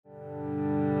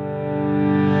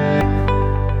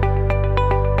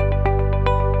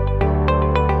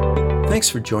Thanks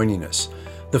for joining us.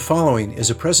 The following is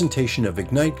a presentation of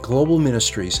Ignite Global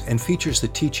Ministries and features the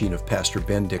teaching of Pastor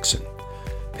Ben Dixon.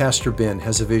 Pastor Ben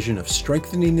has a vision of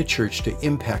strengthening the church to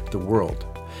impact the world.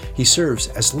 He serves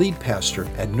as lead pastor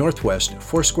at Northwest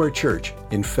Foursquare Church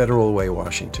in Federal Way,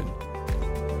 Washington.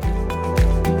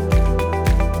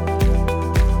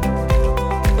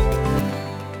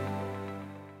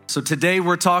 So today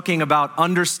we're talking about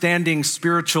understanding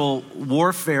spiritual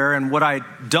warfare, and what I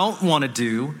don't want to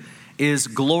do is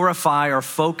glorify or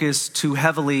focus too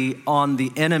heavily on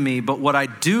the enemy, but what I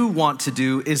do want to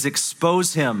do is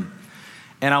expose him,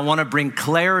 and I want to bring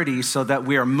clarity so that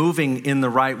we are moving in the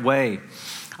right way.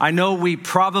 I know we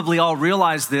probably all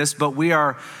realize this, but we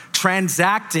are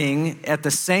transacting at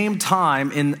the same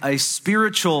time in a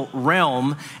spiritual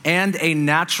realm and a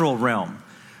natural realm.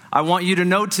 I want you to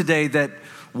know today that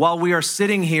while we are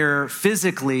sitting here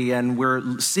physically and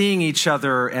we're seeing each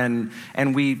other and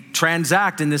we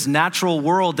transact in this natural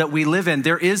world that we live in,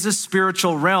 there is a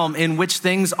spiritual realm in which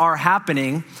things are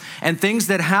happening, and things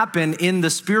that happen in the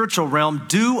spiritual realm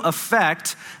do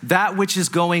affect that which is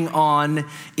going on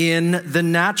in the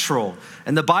natural.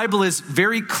 And the Bible is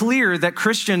very clear that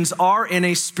Christians are in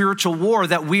a spiritual war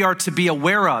that we are to be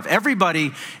aware of.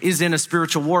 Everybody is in a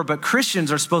spiritual war, but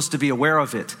Christians are supposed to be aware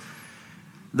of it.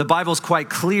 The Bible's quite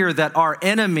clear that our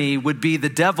enemy would be the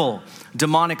devil,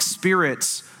 demonic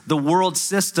spirits, the world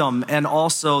system, and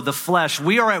also the flesh.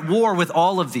 We are at war with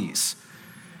all of these.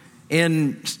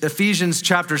 In Ephesians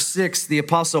chapter 6, the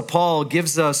Apostle Paul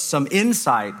gives us some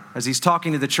insight as he's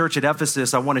talking to the church at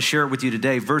Ephesus. I want to share it with you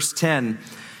today. Verse 10,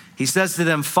 he says to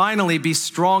them, "Finally, be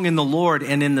strong in the Lord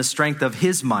and in the strength of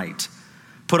his might.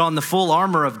 Put on the full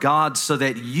armor of God so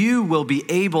that you will be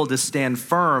able to stand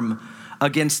firm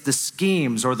against the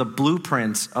schemes or the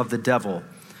blueprints of the devil.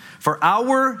 For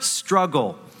our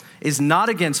struggle is not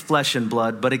against flesh and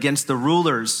blood, but against the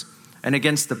rulers and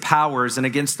against the powers and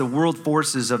against the world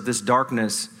forces of this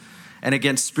darkness and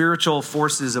against spiritual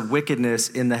forces of wickedness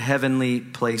in the heavenly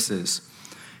places."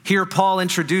 Here, Paul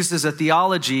introduces a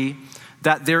theology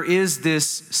that there is this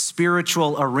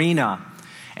spiritual arena,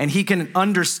 and he can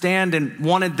understand and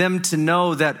wanted them to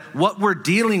know that what we're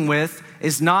dealing with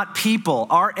is not people.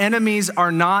 Our enemies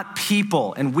are not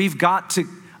people, and we've got to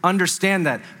understand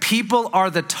that. People are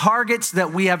the targets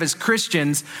that we have as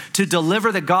Christians to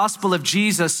deliver the gospel of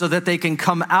Jesus so that they can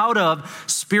come out of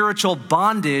spiritual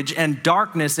bondage and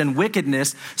darkness and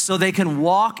wickedness so they can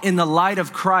walk in the light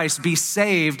of Christ, be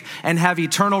saved, and have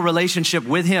eternal relationship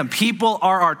with him. People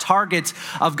are our targets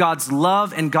of God's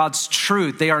love and God's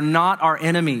truth. They are not our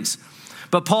enemies.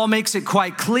 But Paul makes it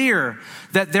quite clear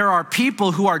that there are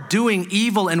people who are doing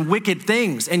evil and wicked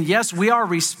things. And yes, we are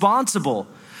responsible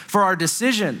for our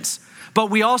decisions, but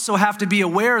we also have to be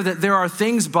aware that there are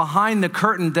things behind the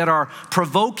curtain that are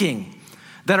provoking,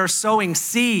 that are sowing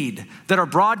seed, that are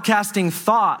broadcasting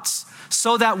thoughts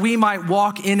so that we might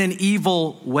walk in an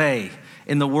evil way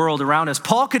in the world around us.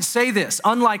 Paul could say this,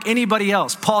 unlike anybody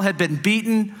else. Paul had been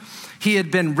beaten. He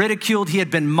had been ridiculed. He had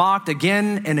been mocked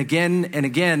again and again and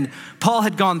again. Paul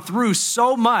had gone through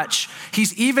so much.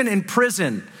 He's even in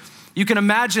prison. You can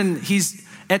imagine he's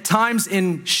at times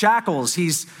in shackles.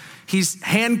 He's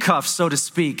handcuffed, so to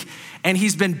speak. And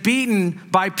he's been beaten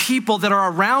by people that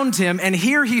are around him. And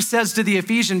here he says to the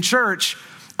Ephesian church,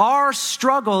 our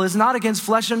struggle is not against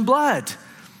flesh and blood.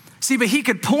 See, but he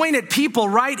could point at people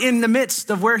right in the midst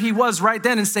of where he was right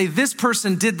then and say, this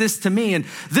person did this to me and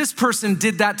this person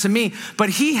did that to me. But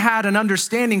he had an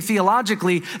understanding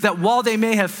theologically that while they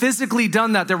may have physically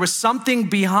done that, there was something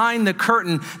behind the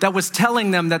curtain that was telling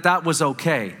them that that was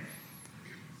okay.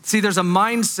 See, there's a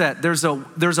mindset,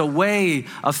 there's a way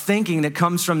of thinking that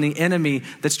comes from the enemy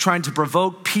that's trying to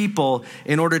provoke people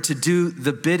in order to do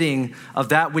the bidding of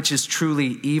that which is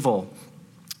truly evil.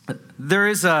 There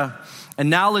is a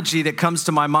analogy that comes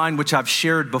to my mind, which I've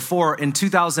shared before. In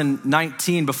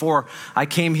 2019, before I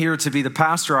came here to be the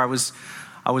pastor, I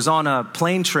was on a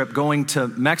plane trip going to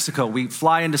Mexico. We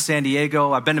fly into San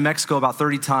Diego. I've been to Mexico about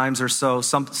 30 times or so.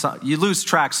 You lose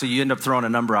track, so you end up throwing a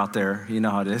number out there. You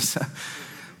know how it is.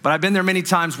 But I've been there many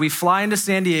times. We fly into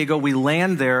San Diego, we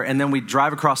land there, and then we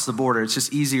drive across the border. It's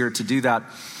just easier to do that.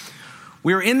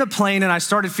 We were in the plane, and I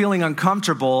started feeling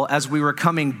uncomfortable as we were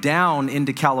coming down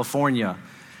into California.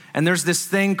 And there's this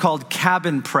thing called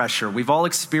cabin pressure. We've all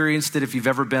experienced it if you've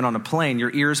ever been on a plane.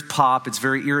 Your ears pop, it's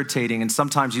very irritating, and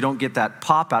sometimes you don't get that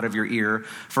pop out of your ear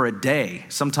for a day,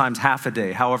 sometimes half a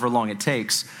day, however long it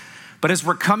takes. But as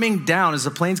we're coming down, as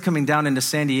the plane's coming down into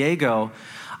San Diego,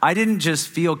 I didn't just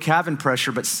feel cabin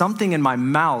pressure, but something in my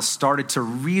mouth started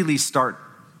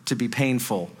to be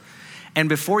painful. And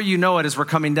before you know it, as we're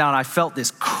coming down, I felt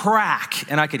this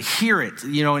crack, and I could hear it.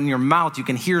 You know, in your mouth, you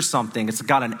can hear something. It's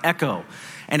got an echo,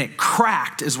 and it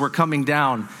cracked as we're coming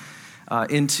down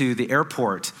into the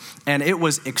airport, and it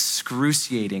was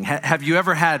excruciating. Have you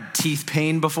ever had teeth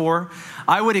pain before?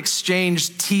 I would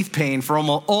exchange teeth pain for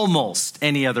almost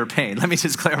any other pain. Let me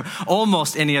just clarify,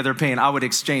 almost any other pain. I would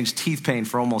exchange teeth pain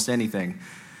for almost anything.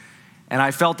 And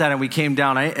I felt that, and we came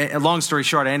down. Long story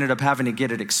short, I ended up having to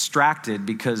get it extracted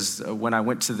because when I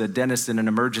went to the dentist in an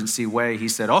emergency way, he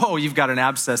said, "Oh, you've got an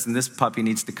abscess and this puppy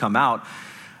needs to come out,"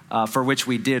 for which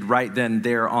we did right then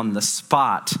there on the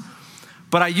spot.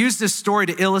 But I use this story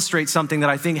to illustrate something that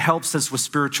I think helps us with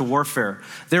spiritual warfare.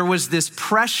 There was this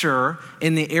pressure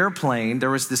in the airplane, there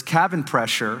was this cabin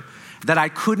pressure that I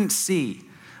couldn't see,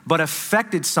 but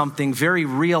affected something very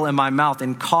real in my mouth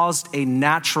and caused a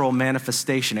natural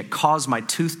manifestation. It caused my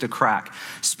tooth to crack.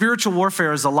 Spiritual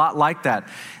warfare is a lot like that.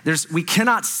 We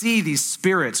cannot see these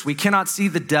spirits. We cannot see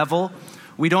the devil.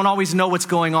 We don't always know what's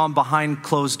going on behind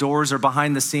closed doors or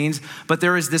behind the scenes, but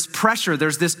there is this pressure,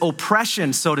 there's this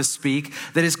oppression, so to speak,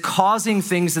 that is causing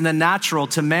things in the natural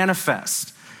to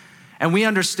manifest. And we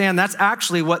understand that's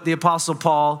actually what the Apostle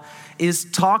Paul is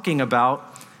talking about.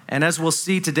 And as we'll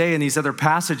see today in these other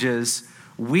passages,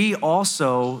 we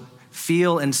also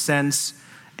feel and sense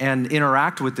and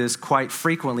interact with this quite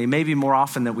frequently, maybe more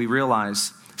often than we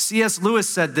realize. C.S. Lewis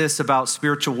said this about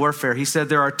spiritual warfare. He said,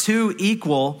 "There are two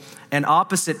equal and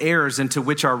opposite errors into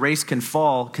which our race can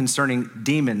fall concerning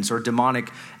demons or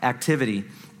demonic activity.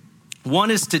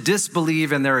 One is to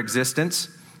disbelieve in their existence.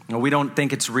 We don't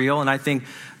think it's real, and I think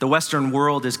the Western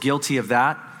world is guilty of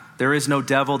that. There is no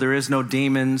devil, there is no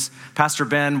demons. Pastor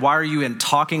Ben, why are you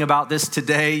talking about this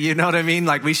today? You know what I mean?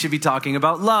 Like, we should be talking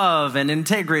about love and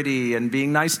integrity and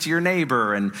being nice to your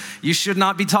neighbor. And you should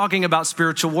not be talking about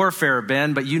spiritual warfare,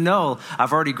 Ben, but you know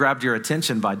I've already grabbed your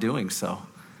attention by doing so.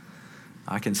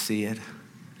 I can see it."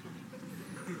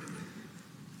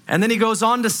 And then he goes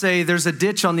on to say there's a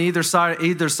ditch on either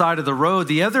side of the road.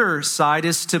 The other side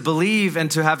is to believe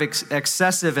and to have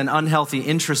excessive and unhealthy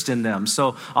interest in them.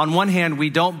 So on one hand, we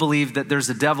don't believe that there's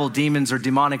a devil, demons, or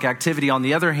demonic activity. On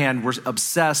the other hand, we're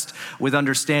obsessed with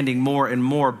understanding more and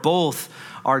more. Both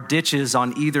are ditches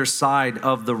on either side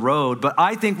of the road. But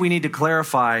I think we need to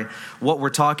clarify what we're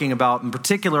talking about. In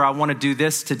particular, I want to do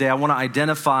this today. I want to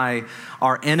identify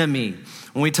our enemy.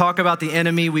 When we talk about the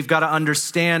enemy, we've got to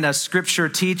understand, as Scripture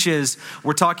teaches,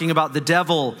 we're talking about the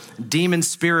devil, demon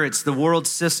spirits, the world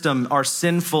system, our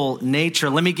sinful nature.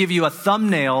 Let me give you a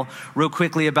thumbnail real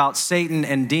quickly about Satan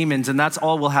and demons, and that's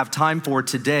all we'll have time for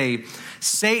today.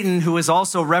 Satan, who is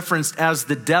also referenced as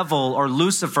the devil or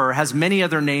Lucifer, has many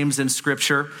other names in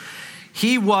Scripture.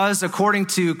 He was, according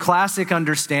to classic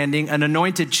understanding, an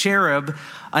anointed cherub,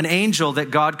 an angel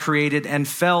that God created and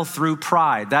fell through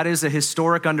pride. That is a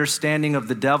historic understanding of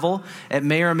the devil. It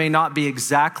may or may not be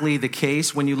exactly the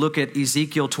case when you look at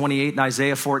Ezekiel 28 and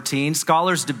Isaiah 14.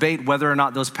 Scholars debate whether or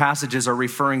not those passages are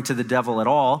referring to the devil at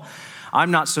all.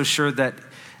 I'm not so sure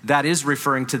that is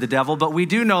referring to the devil, but we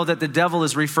do know that the devil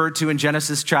is referred to in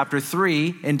Genesis chapter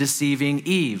 3 in deceiving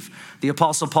Eve. The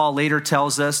Apostle Paul later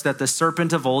tells us that the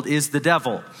serpent of old is the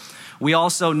devil. We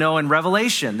also know in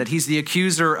Revelation that he's the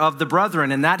accuser of the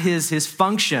brethren, and that is his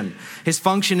function. His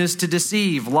function is to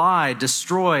deceive, lie,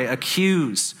 destroy,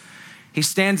 accuse. He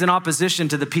stands in opposition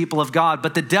to the people of God,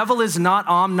 but the devil is not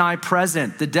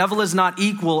omnipresent. The devil is not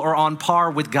equal or on par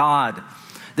with God.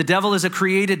 The devil is a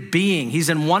created being. He's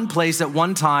in one place at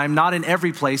one time, not in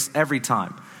every place every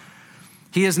time.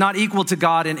 He is not equal to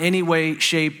God in any way,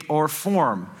 shape, or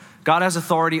form. God has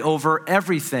authority over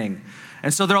everything.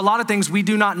 And so there are a lot of things we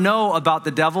do not know about the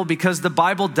devil because the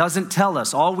Bible doesn't tell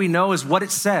us. All we know is what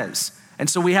it says. And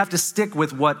so we have to stick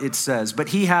with what it says. But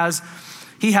he has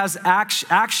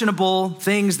actionable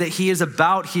things that he is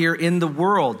about here in the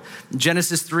world. In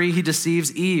Genesis 3, he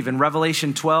deceives Eve. In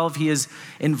Revelation 12, he is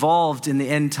involved in the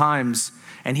end times,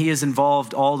 and he is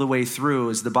involved all the way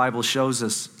through, as the Bible shows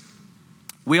us.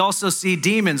 We also see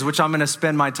demons, which I'm going to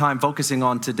spend my time focusing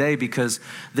on today, because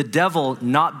the devil,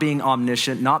 not being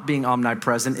omniscient, not being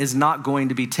omnipresent, is not going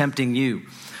to be tempting you.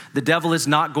 The devil is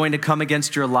not going to come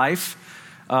against your life.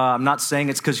 I'm not saying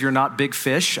it's because you're not big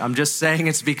fish. I'm just saying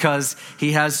it's because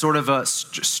he has sort of a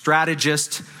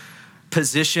strategist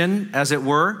position, as it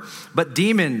were. But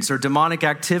demons or demonic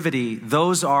activity,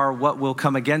 those are what will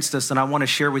come against us. And I want to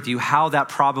share with you how that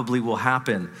probably will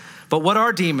happen. But what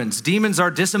are demons? Demons are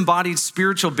disembodied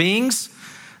spiritual beings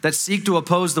that seek to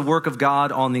oppose the work of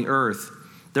God on the earth.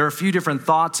 There are a few different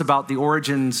thoughts about the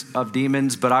origins of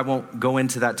demons, but I won't go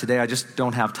into that today. I just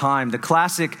don't have time. The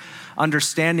classic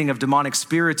understanding of demonic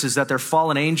spirits is that they're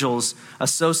fallen angels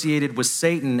associated with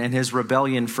Satan and his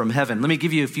rebellion from heaven. Let me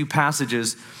give you a few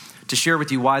passages to share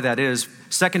with you why that is.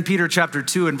 2 Peter chapter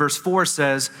 2 and verse 4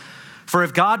 says, "For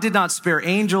if God did not spare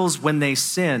angels when they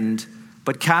sinned,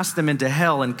 but cast them into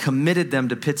hell and committed them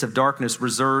to pits of darkness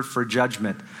reserved for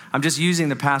judgment." I'm just using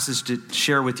the passage to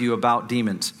share with you about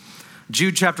demons.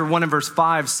 Jude chapter 1 and verse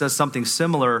 5 says something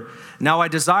similar. "Now I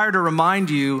desire to remind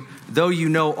you, though you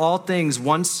know all things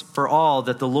once for all,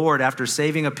 that the Lord, after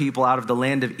saving a people out of the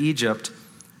land of Egypt,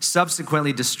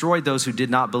 subsequently destroyed those who did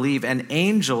not believe, and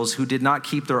angels who did not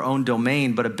keep their own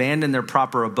domain, but abandoned their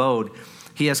proper abode,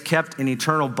 he has kept in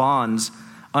eternal bonds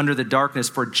under the darkness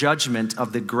for judgment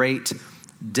of the great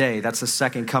day." That's the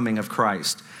second coming of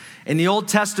Christ. In the Old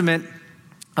Testament,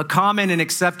 a common and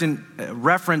accepted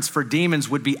reference for demons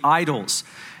would be idols.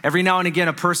 Every now and again,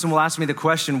 a person will ask me the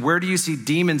question, where do you see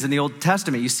demons in the Old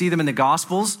Testament? You see them in the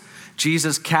Gospels.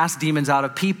 Jesus cast demons out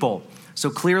of people. So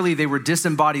clearly they were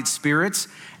disembodied spirits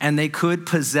and they could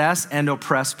possess and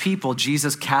oppress people.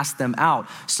 Jesus cast them out.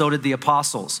 So did the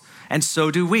apostles. And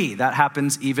so do we. That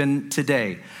happens even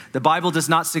today. The Bible does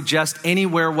not suggest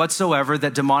anywhere whatsoever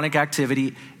that demonic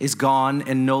activity is gone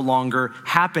and no longer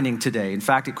happening today. In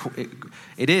fact,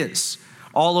 it is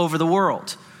all over the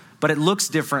world. But it looks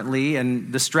differently,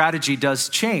 and the strategy does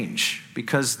change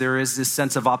because there is this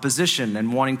sense of opposition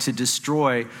and wanting to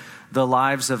destroy the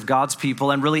lives of God's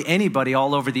people and really anybody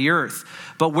all over the earth.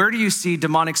 But where do you see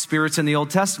demonic spirits in the Old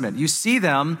Testament? You see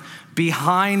them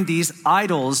behind these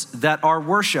idols that are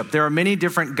worshiped. There are many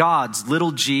different gods,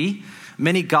 little g,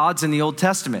 many gods in the Old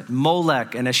Testament,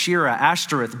 Molech and Asherah,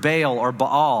 Ashtoreth, Baal, or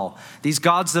Baal. These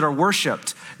gods that are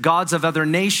worshiped, gods of other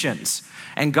nations.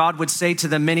 And God would say to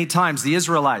them many times, the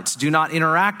Israelites, do not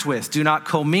interact with, do not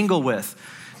commingle with.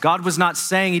 God was not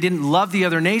saying he didn't love the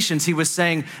other nations. He was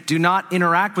saying, do not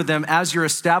interact with them as you're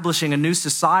establishing a new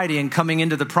society and coming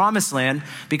into the promised land,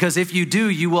 because if you do,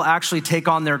 you will actually take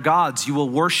on their gods. You will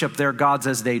worship their gods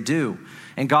as they do.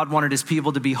 And God wanted his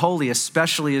people to be holy,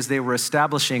 especially as they were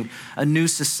establishing a new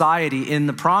society in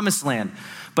the promised land.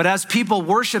 But as people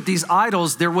worship these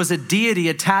idols, there was a deity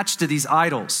attached to these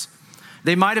idols.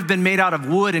 They might have been made out of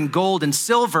wood and gold and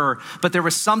silver, but there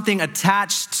was something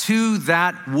attached to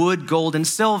that wood, gold, and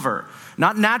silver.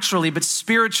 Not naturally, but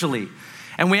spiritually.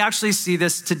 And we actually see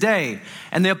this today.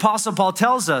 And the Apostle Paul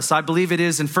tells us, I believe it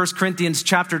is in 1 Corinthians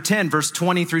chapter 10, verse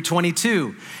 20 through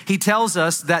 22. He tells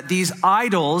us that these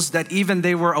idols that even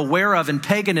they were aware of in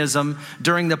paganism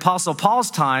during the Apostle Paul's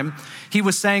time, he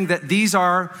was saying that these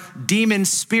are demon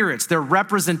spirits. They're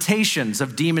representations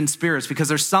of demon spirits because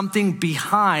there's something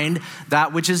behind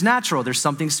that which is natural. There's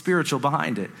something spiritual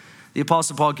behind it. The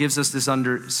Apostle Paul gives us this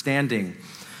understanding.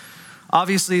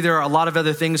 Obviously, there are a lot of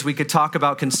other things we could talk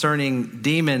about concerning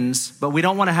demons, but we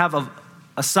don't want to have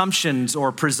assumptions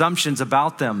or presumptions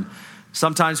about them.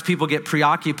 Sometimes people get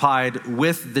preoccupied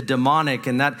with the demonic,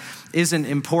 and that isn't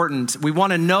important. We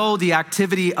want to know the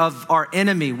activity of our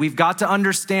enemy. We've got to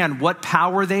understand what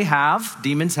power they have,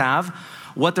 demons have,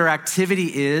 what their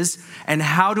activity is, and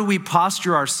how do we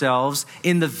posture ourselves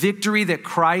in the victory that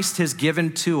Christ has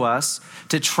given to us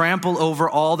to trample over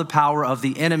all the power of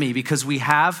the enemy, because we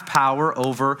have power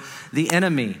over the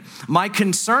enemy. My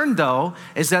concern, though,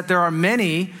 is that there are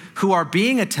many who are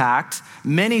being attacked,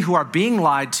 many who are being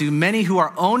lied to, many who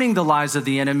are owning the lies of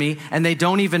the enemy, and they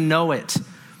don't even know it.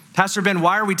 Pastor Ben,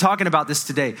 why are we talking about this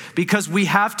today? Because we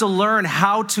have to learn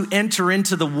how to enter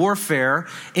into the warfare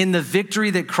in the victory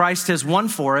that Christ has won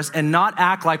for us and not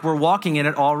act like we're walking in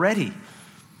it already.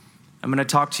 I'm going to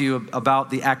talk to you about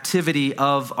the activity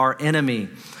of our enemy.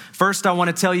 First, I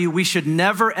want to tell you we should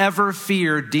never, ever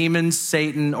fear demons,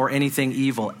 Satan, or anything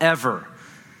evil, ever.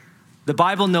 The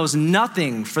Bible knows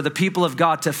nothing for the people of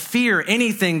God to fear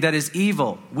anything that is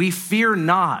evil. We fear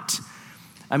not.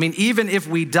 I mean, even if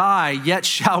we die, yet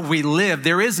shall we live.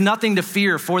 There is nothing to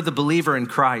fear for the believer in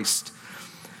Christ.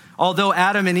 Although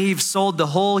Adam and Eve sold the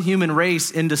whole human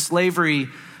race into slavery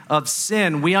of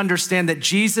sin, we understand that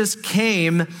Jesus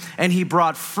came and he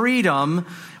brought freedom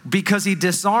because he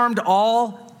disarmed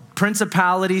all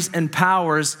principalities and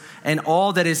powers and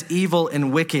all that is evil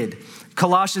and wicked.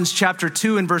 Colossians chapter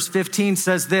 2 and verse 15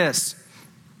 says this: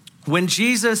 when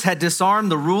Jesus had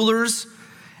disarmed the rulers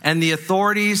and the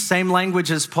authorities, same language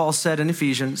as Paul said in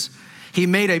Ephesians, he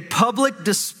made a public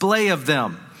display of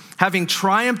them, having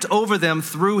triumphed over them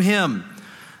through him.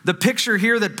 The picture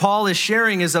here that Paul is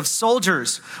sharing is of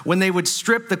soldiers when they would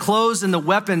strip the clothes and the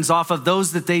weapons off of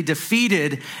those that they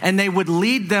defeated, and they would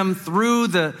lead them through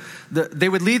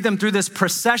this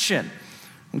procession.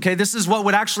 Okay, this is what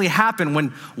would actually happen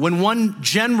when one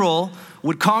general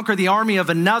would conquer the army of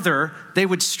another. They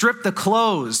would strip the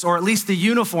clothes, or at least the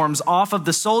uniforms, off of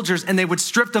the soldiers, and they would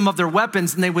strip them of their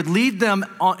weapons, and they would lead them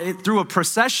through a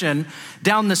procession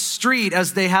down the street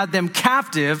as they had them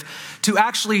captive to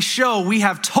actually show we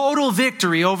have total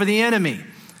victory over the enemy.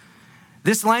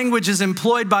 This language is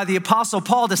employed by the Apostle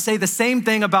Paul to say the same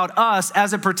thing about us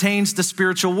as it pertains to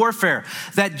spiritual warfare.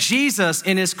 That Jesus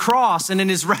in his cross and in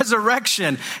his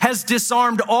resurrection has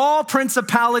disarmed all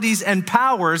principalities and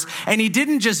powers, and he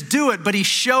didn't just do it, but he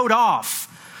showed off.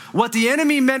 What the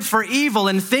enemy meant for evil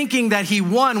and thinking that he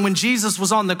won when Jesus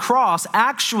was on the cross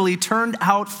actually turned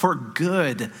out for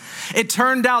good. It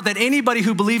turned out that anybody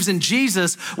who believes in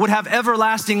Jesus would have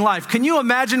everlasting life. Can you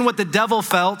imagine what the devil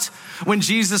felt when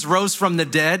Jesus rose from the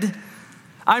dead?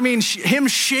 I mean, him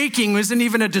shaking isn't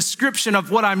even a description of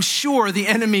what I'm sure the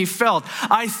enemy felt.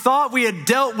 I thought we had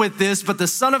dealt with this, but the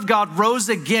Son of God rose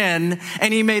again,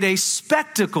 and he made a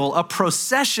spectacle, a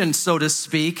procession, so to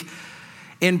speak,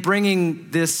 in bringing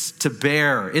this to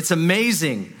bear. It's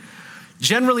amazing.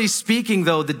 Generally speaking,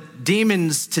 though, the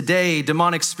demons today,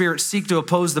 demonic spirits, seek to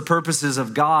oppose the purposes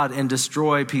of God and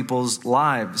destroy people's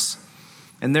lives.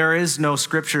 And there is no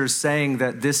scripture saying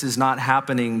that this is not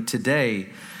happening today.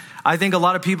 I think a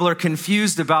lot of people are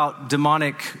confused about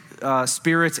demonic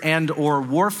spirits and or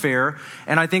warfare,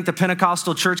 and I think the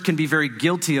Pentecostal church can be very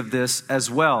guilty of this as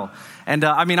well. And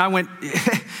I went,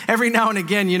 every now and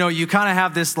again, you kind of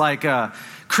have this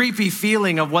creepy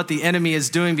feeling of what the enemy is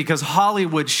doing, because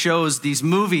Hollywood shows these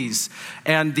movies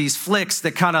and these flicks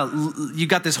that kind of, you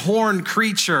got this horned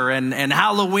creature and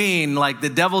Halloween, like the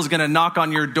devil's gonna knock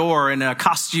on your door in a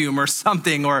costume or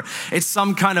something, or it's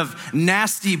some kind of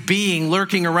nasty being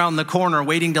lurking around the corner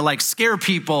waiting to scare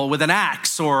people with an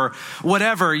axe or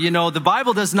whatever. The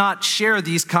Bible does not share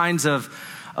these kinds of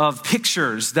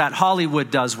pictures that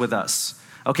Hollywood does with us.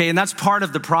 Okay, and that's part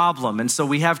of the problem. And so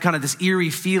we have kind of this eerie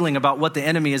feeling about what the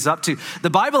enemy is up to. The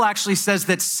Bible actually says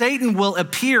that Satan will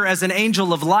appear as an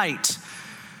angel of light.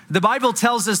 The Bible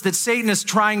tells us that Satan is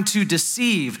trying to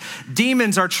deceive.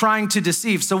 Demons are trying to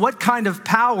deceive. So what kind of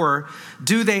power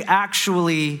do they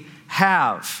actually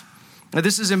have? Now,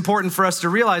 this is important for us to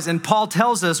realize, and Paul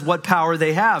tells us what power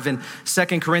they have in 2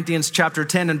 Corinthians chapter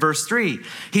 10 and verse 3.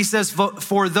 He says,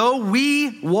 for though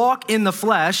we walk in the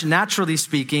flesh, naturally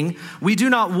speaking, we do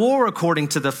not war according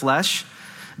to the flesh.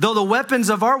 Though the weapons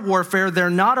of our warfare, they're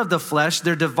not of the flesh,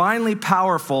 they're divinely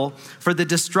powerful for the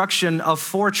destruction of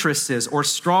fortresses or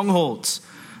strongholds.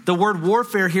 The word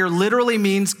warfare here literally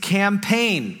means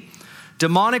campaign.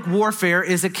 Demonic warfare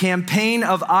is a campaign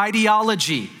of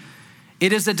ideology.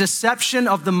 It is a deception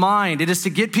of the mind. It is to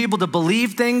get people to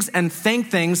believe things and think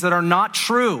things that are not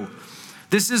true.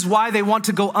 This is why they want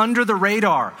to go under the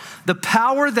radar. The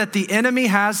power that the enemy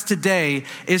has today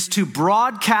is to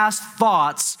broadcast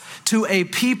thoughts to a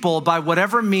people by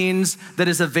whatever means that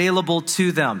is available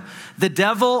to them. The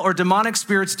devil or demonic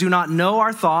spirits do not know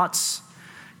our thoughts,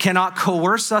 cannot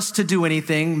coerce us to do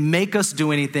anything, make us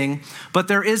do anything, but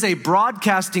there is a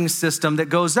broadcasting system that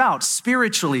goes out,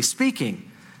 spiritually speaking.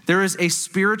 There is a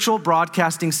spiritual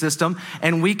broadcasting system,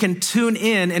 and we can tune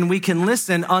in and we can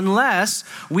listen unless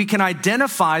we can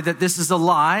identify that this is a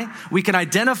lie. We can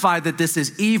identify that this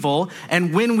is evil.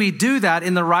 And when we do that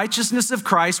in the righteousness of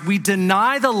Christ, we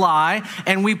deny the lie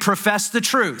and we profess the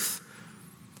truth.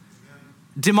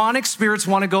 Demonic spirits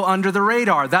want to go under the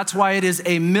radar. That's why it is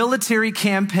a military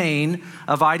campaign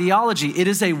of ideology. It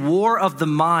is a war of the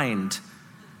mind.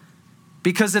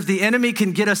 Because if the enemy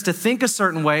can get us to think a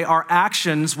certain way, our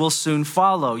actions will soon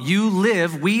follow.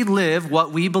 We live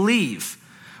what we believe.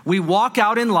 We walk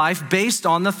out in life based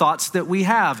on the thoughts that we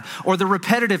have, or the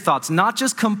repetitive thoughts, not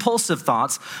just compulsive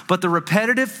thoughts, but the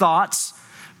repetitive thoughts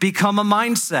become a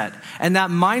mindset, and that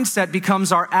mindset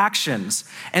becomes our actions.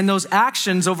 And those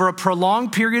actions over a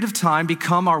prolonged period of time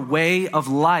become our way of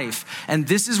life. And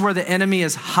this is where the enemy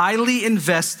is highly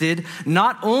invested,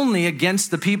 not only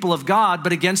against the people of God,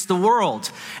 but against the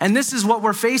world. And this is what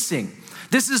we're facing.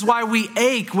 This is why we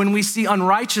ache when we see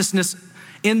unrighteousness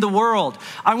in the world.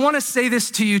 I want to say this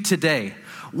to you today.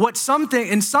 Some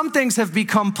things have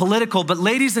become political, but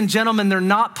ladies and gentlemen, they're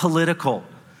not political.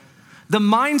 The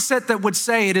mindset that would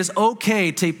say it is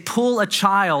okay to pull a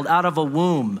child out of a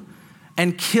womb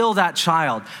and kill that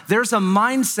child. There's a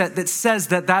mindset that says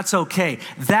that that's okay.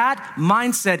 That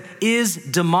mindset is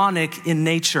demonic in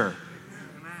nature.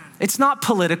 It's not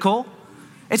political.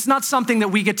 It's not something that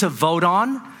we get to vote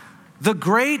on. The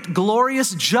great,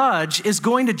 glorious judge is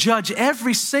going to judge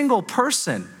every single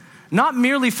person, not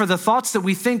merely for the thoughts that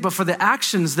we think, but for the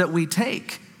actions that we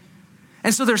take.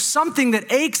 And so there's something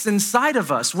that aches inside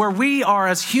of us where we are,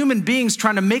 as human beings,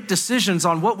 trying to make decisions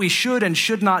on what we should and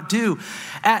should not do.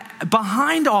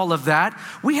 Behind all of that,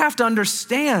 we have to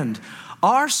understand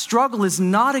our struggle is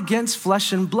not against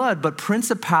flesh and blood, but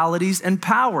principalities and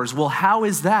powers. Well, how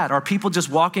is that? Are people just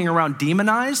walking around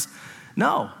demonized?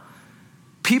 No.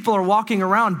 People are walking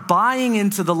around buying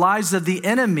into the lies of the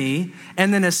enemy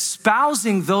and then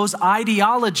espousing those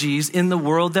ideologies in the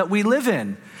world that we live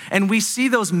in. And we see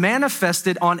those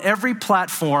manifested on every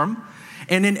platform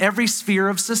and in every sphere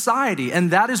of society.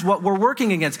 And that is what we're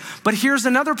working against. But here's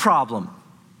another problem.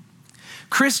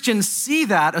 Christians see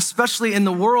that, especially in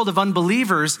the world of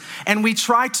unbelievers, and we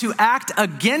try to act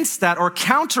against that or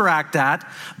counteract that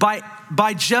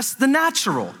by just the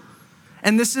natural.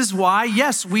 And this is why,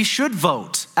 yes, we should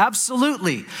vote,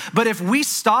 absolutely. But if we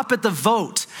stop at the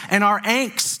vote and our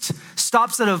angst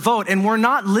stops at a vote and we're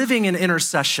not living in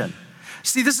intercession.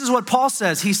 See, this is what Paul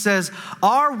says. He says,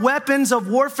 our weapons of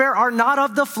warfare are not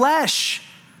of the flesh.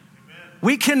 Amen.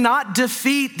 We cannot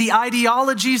defeat the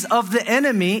ideologies of the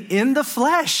enemy in the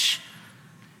flesh.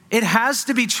 It has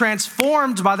to be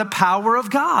transformed by the power of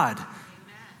God.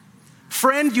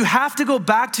 Friend, you have to go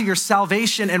back to your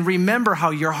salvation and remember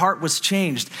how your heart was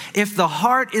changed. If the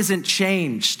heart isn't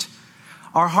changed,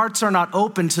 our hearts are not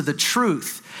open to the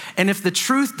truth. And if the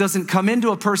truth doesn't come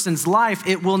into a person's life,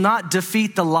 it will not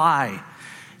defeat the lie.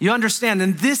 You understand?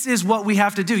 And this is what we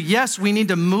have to do. Yes, we need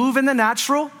to move in the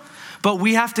natural, but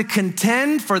we have to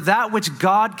contend for that which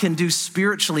God can do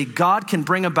spiritually. God can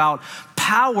bring about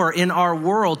power in our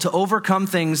world to overcome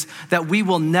things that we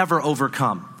will never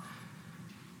overcome.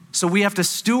 So we have to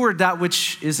steward that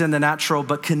which is in the natural,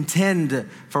 but contend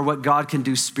for what God can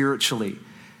do spiritually.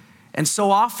 And so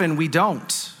often we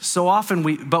don't.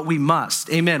 But we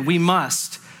must. Amen. We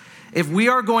must. If we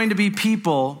are going to be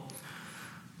people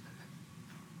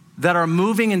that are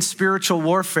moving in spiritual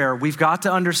warfare, we've got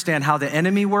to understand how the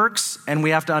enemy works, and we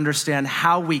have to understand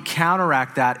how we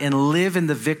counteract that and live in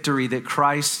the victory that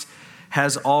Christ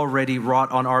has already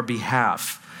wrought on our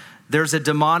behalf. There's a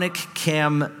demonic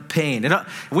campaign.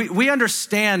 We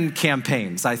understand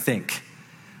campaigns, I think.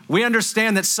 We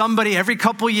understand that somebody every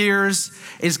couple years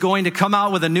is going to come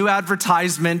out with a new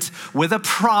advertisement with a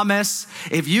promise.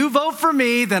 If you vote for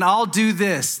me, then I'll do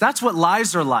this. That's what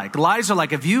lies are like. Lies are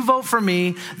like, if you vote for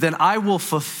me, then I will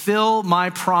fulfill my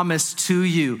promise to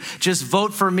you. Just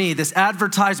vote for me. This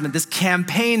advertisement, this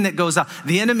campaign that goes out,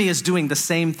 the enemy is doing the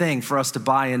same thing for us to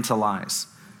buy into lies.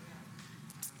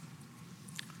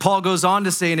 Paul goes on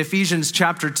to say in Ephesians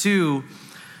chapter 2,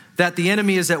 that the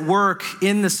enemy is at work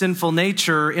in the sinful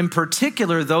nature, in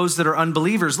particular those that are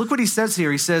unbelievers. Look what he says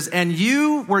here. He says, and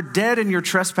you were dead in your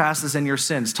trespasses and your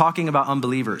sins, talking about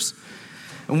unbelievers,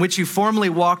 in which you formerly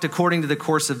walked according to the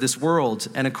course of this world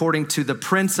and according to the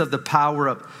prince of the power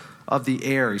of the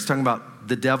air. He's talking about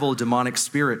the devil, demonic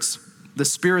spirits, the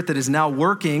spirit that is now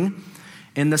working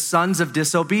in the sons of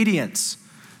disobedience.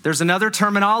 There's another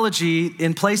terminology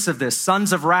in place of this,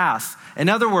 sons of wrath. In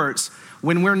other words,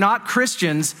 when we're not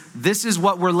Christians, this is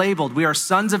what we're labeled. We are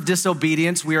sons of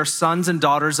disobedience. We are sons and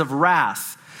daughters of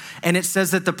wrath. And it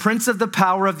says that the prince of the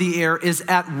power of the air is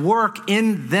at work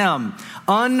in them,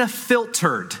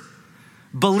 unfiltered.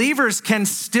 Believers can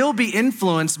still be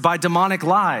influenced by demonic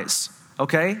lies,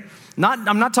 okay?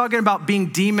 I'm not talking about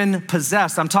being demon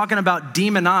possessed. I'm talking about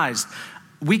demonized.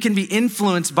 We can be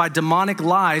influenced by demonic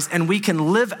lies, and we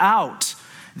can live out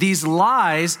these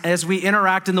lies as we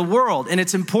interact in the world. And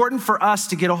it's important for us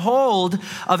to get a hold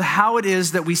of how it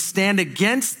is that we stand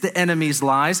against the enemy's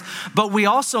lies. But we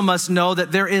also must know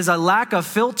that there is a lack of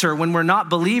filter when we're not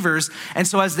believers. And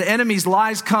so as the enemy's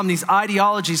lies come, these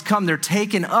ideologies come, they're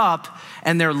taken up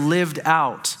and they're lived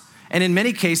out. And in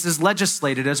many cases,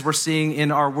 legislated, as we're seeing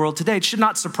in our world today. It should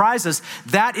not surprise us.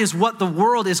 That is what the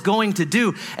world is going to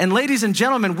do. And ladies and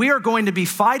gentlemen, we are going to be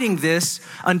fighting this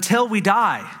until we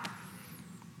die.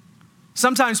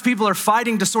 Sometimes people are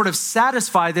fighting to sort of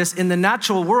satisfy this in the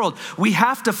natural world. We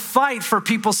have to fight for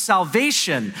people's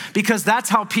salvation because that's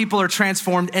how people are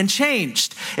transformed and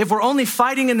changed. If we're only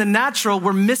fighting in the natural,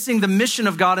 we're missing the mission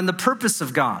of God and the purpose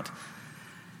of God.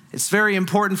 It's very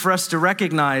important for us to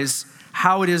recognize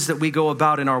how it is that we go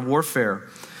about in our warfare.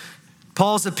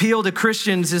 Paul's appeal to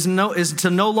Christians is to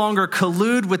no longer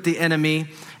collude with the enemy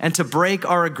and to break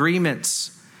our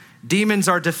agreements. Demons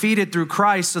are defeated through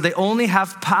Christ, so they only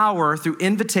have power through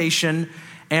invitation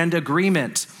and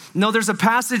agreement. No, there's a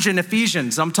passage in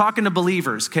Ephesians. I'm talking to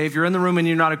believers, okay? If you're in the room and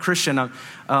you're not a Christian,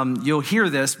 you'll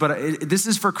hear this, but this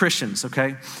is for Christians,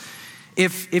 okay?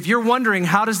 If you're wondering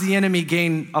how does the enemy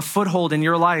gain a foothold in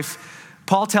your life,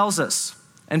 Paul tells us,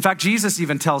 In fact, Jesus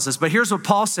even tells us, but here's what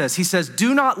Paul says. He says,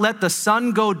 do not let the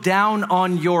sun go down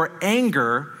on your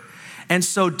anger, and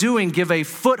so doing, give a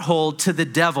foothold to the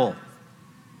devil.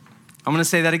 I'm gonna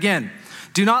say that again.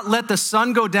 Do not let the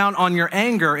sun go down on your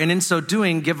anger, and in so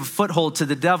doing, give a foothold to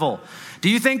the devil. Do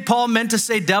you think Paul meant to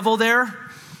say devil there?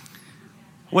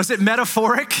 Was it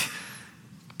metaphoric?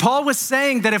 Paul was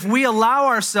saying that if we allow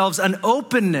ourselves an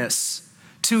openness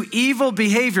to evil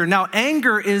behavior. Now,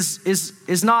 anger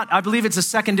is not, I believe it's a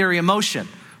secondary emotion.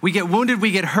 We get wounded,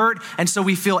 we get hurt, and so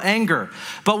we feel anger.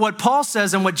 But what Paul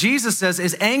says and what Jesus says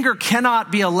is anger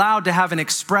cannot be allowed to have an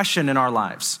expression in our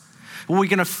lives. We're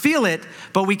gonna feel it,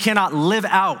 but we cannot live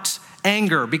out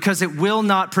anger because it will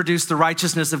not produce the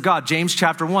righteousness of God. James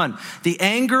chapter 1, the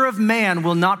anger of man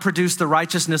will not produce the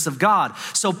righteousness of God.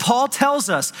 So Paul tells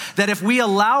us that if we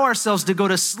allow ourselves to go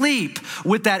to sleep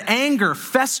with that anger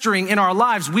festering in our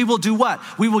lives, we will do what?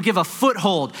 We will give a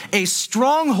foothold, a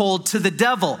stronghold to the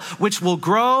devil, which will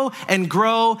grow and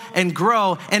grow and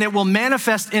grow, and it will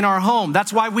manifest in our home.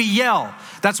 That's why we yell.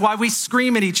 That's why we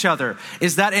scream at each other.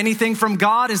 Is that anything from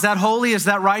God? Is that holy? Is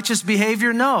that righteous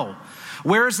behavior? No.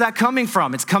 Where is that coming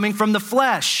from? It's coming from the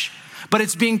flesh, but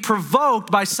it's being provoked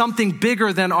by something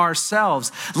bigger than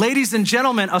ourselves. Ladies and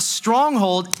gentlemen, a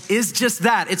stronghold is just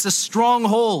that. It's a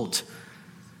stronghold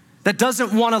that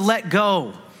doesn't want to let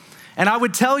go. And I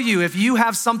would tell you, if you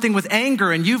have something with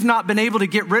anger and you've not been able to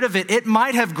get rid of it, it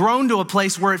might have grown to a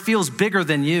place where it feels bigger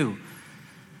than you.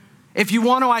 If you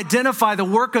want to identify the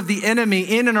work of the enemy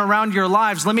in and around your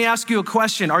lives, let me ask you a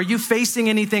question. Are you facing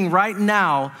anything right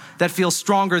now that feels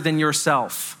stronger than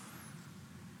yourself?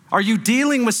 Are you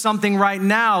dealing with something right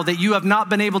now that you have not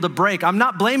been able to break? I'm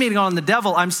not blaming it on the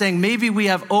devil. I'm saying maybe we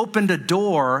have opened a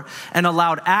door and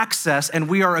allowed access and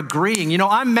we are agreeing. You know,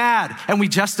 I'm mad, and we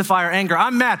justify our anger.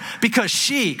 I'm mad because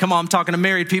she, come on, I'm talking to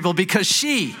married people, because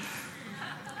she.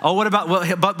 Oh, what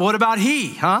about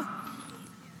he, huh?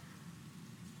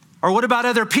 Or what about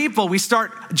other people? We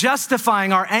start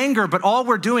justifying our anger, but all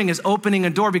we're doing is opening a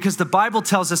door, because the Bible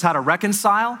tells us how to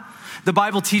reconcile. The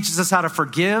Bible teaches us how to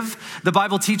forgive. The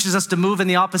Bible teaches us to move in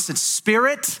the opposite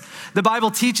spirit. The Bible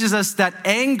teaches us that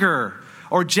anger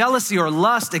or jealousy or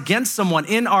lust against someone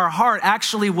in our heart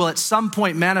actually will at some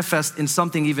point manifest in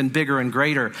something even bigger and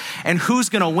greater. And who's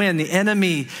gonna win? The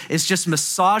enemy is just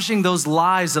massaging those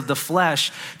lies of the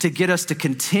flesh to get us to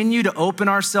continue to open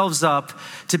ourselves up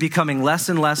to becoming less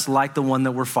and less like the one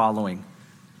that we're following.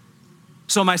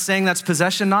 So am I saying that's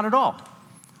possession? Not at all.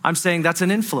 I'm saying that's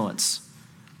an influence.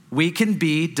 We can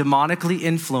be demonically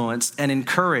influenced and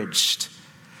encouraged.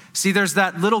 See, there's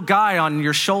that little guy on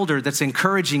your shoulder that's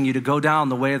encouraging you to go down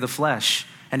the way of the flesh,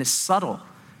 and it's subtle.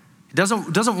 It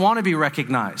doesn't want to be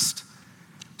recognized.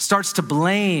 Starts to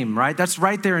blame, right? That's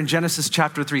right there in Genesis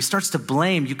chapter 3. Starts to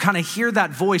blame. You kind of hear that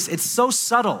voice. It's so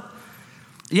subtle.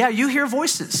 Yeah, you hear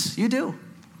voices. You do.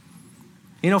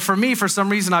 You know, for me, for some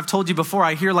reason, I've told you before,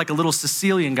 I hear like a little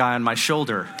Sicilian guy on my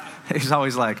shoulder. He's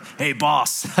always like, hey,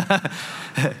 boss,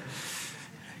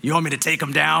 you want me to take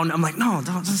him down? I'm like, no,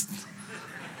 don't just...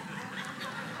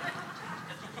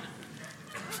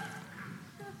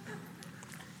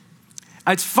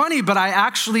 It's funny, but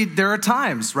there are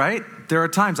times, right? There are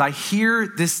times I hear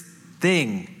this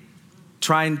thing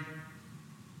trying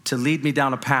to lead me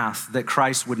down a path that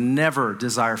Christ would never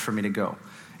desire for me to go.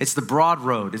 It's the broad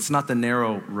road. It's not the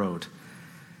narrow road.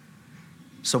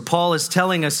 So Paul is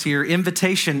telling us here,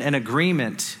 invitation and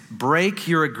agreement. Break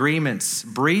your agreements.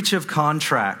 Breach of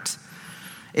contract.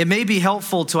 It may be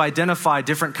helpful to identify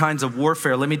different kinds of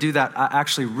warfare. Let me do that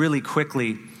actually really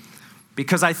quickly,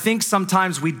 because I think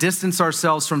sometimes we distance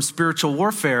ourselves from spiritual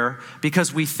warfare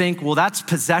because we think, well, that's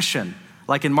possession.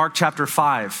 Like in Mark chapter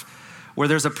 5, where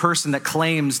there's a person that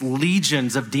claims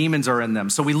legions of demons are in them.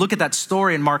 So we look at that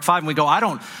story in Mark 5 and we go, I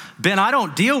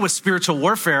don't deal with spiritual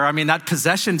warfare. I mean, that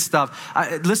possession stuff.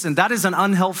 Listen, that is an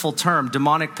unhelpful term,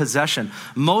 demonic possession.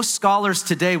 Most scholars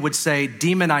today would say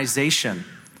demonization,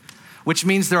 which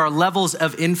means there are levels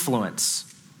of influence.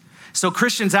 So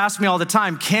Christians ask me all the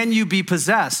time, can you be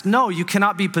possessed? No, you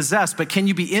cannot be possessed, but can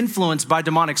you be influenced by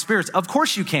demonic spirits? Of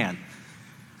course you can,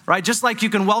 right? Just like you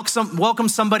can welcome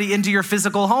somebody into your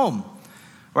physical home,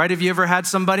 right? Have you ever had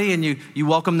somebody and you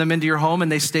welcome them into your home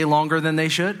and they stay longer than they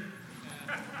should?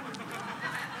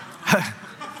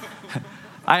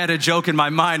 I had a joke in my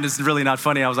mind. It's really not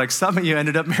funny. I was like, some of you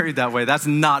ended up married that way. That's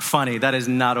not funny. That is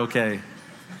not okay.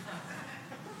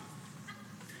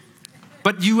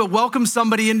 But you welcome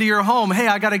somebody into your home. Hey,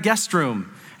 I got a guest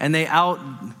room. And they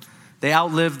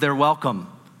outlive their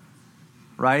welcome,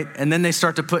 right? And then they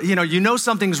start to put, you know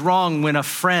something's wrong when a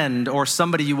friend or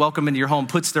somebody you welcome into your home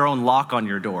puts their own lock on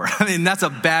your door. I mean, that's a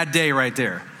bad day right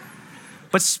there.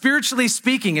 But spiritually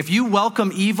speaking, if you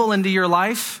welcome evil into your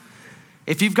life,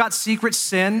 if you've got secret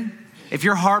sin, if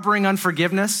you're harboring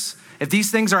unforgiveness, if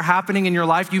these things are happening in your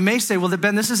life, you may say, well,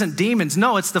 Ben, this isn't demons.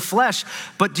 No, it's the flesh.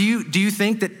 But do you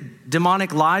think that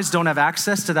demonic lies don't have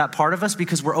access to that part of us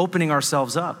because we're opening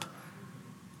ourselves up?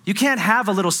 You can't have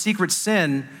a little secret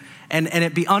sin and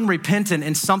it be unrepentant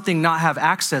and something not have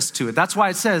access to it. That's why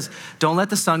it says, don't let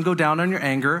the sun go down on your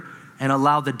anger and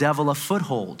allow the devil a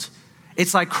foothold.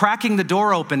 It's like cracking the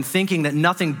door open thinking that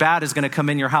nothing bad is going to come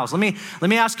in your house. Let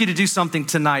me ask you to do something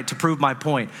tonight to prove my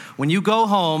point. When you go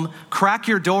home, crack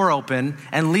your door open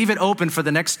and leave it open for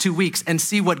the next 2 weeks and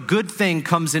see what good thing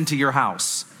comes into your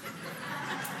house.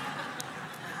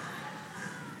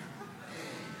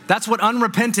 That's what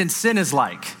unrepentant sin is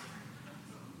like.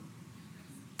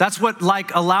 That's what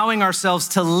like allowing ourselves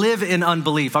to live in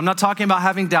unbelief. I'm not talking about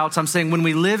having doubts. I'm saying when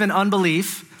we live in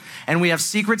unbelief, and we have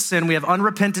secret sin, we have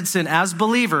unrepentant sin as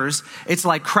believers, it's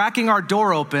like cracking our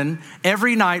door open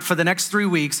every night for the next 3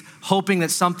 weeks, hoping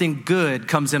that something good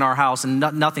comes in our house and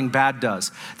nothing bad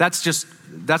does.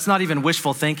 That's not even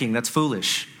wishful thinking, that's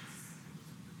foolish.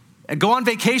 And go on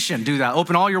vacation, do that.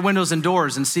 Open all your windows and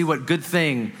doors and see what good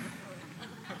thing.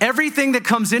 Everything that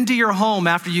comes into your home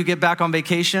after you get back on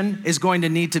vacation is going to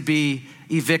need to be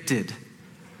evicted.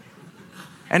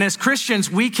 And as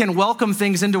Christians, we can welcome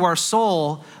things into our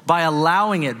soul by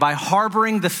allowing it, by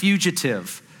harboring the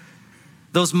fugitive.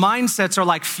 Those mindsets are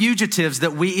like fugitives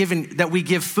that we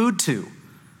give food to.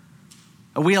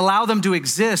 We allow them to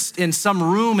exist in some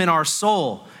room in our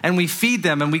soul, and we feed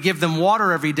them and we give them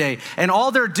water every day. And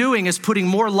all they're doing is putting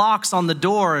more locks on the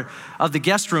door of the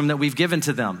guest room that we've given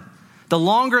to them. The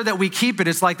longer that we keep it,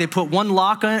 it's like they put one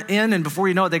lock in, and before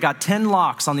you know it, they got 10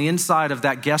 locks on the inside of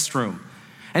that guest room.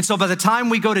 And so by the time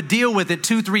we go to deal with it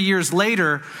 2-3 years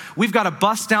later, we've got to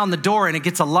bust down the door, and it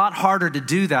gets a lot harder to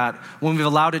do that when we've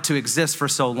allowed it to exist for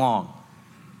so long.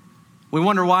 We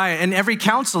wonder why, and every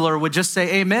counselor would just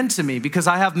say amen to me because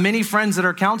I have many friends that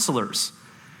are counselors,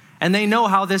 and they know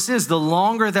how this is. The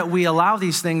longer that we allow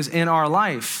these things in our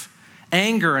life,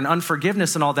 anger and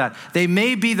unforgiveness and all that, they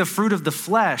may be the fruit of the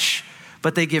flesh,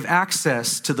 but they give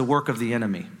access to the work of the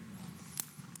enemy.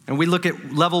 And we look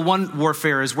at level 1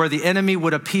 warfare is where the enemy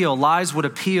would appeal, lies would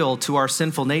appeal to our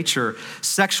sinful nature.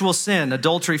 Sexual sin,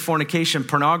 adultery, fornication,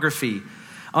 pornography,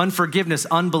 unforgiveness,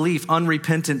 unbelief,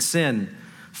 unrepentant sin,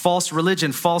 false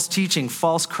religion, false teaching,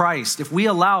 false Christ. If we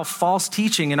allow false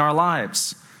teaching in our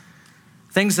lives,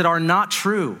 things that are not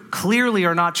true, clearly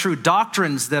are not true,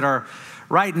 doctrines that are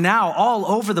right now all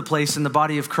over the place in the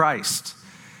body of Christ.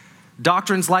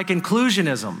 Doctrines like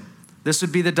inclusionism. This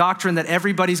would be the doctrine that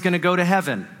everybody's going to go to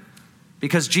heaven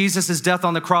because Jesus' death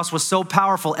on the cross was so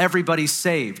powerful, everybody's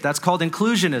saved. That's called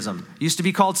inclusionism. It used to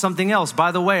be called something else.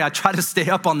 By the way, I try to stay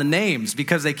up on the names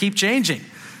because they keep changing.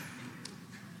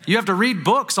 You have to read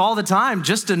books all the time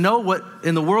just to know what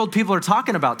in the world people are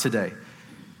talking about today.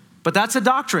 But that's a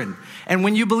doctrine. And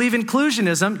when you believe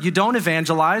inclusionism, you don't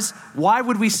evangelize. Why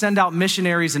would we send out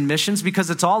missionaries and missions? Because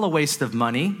it's all a waste of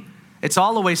money. It's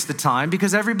all a waste of time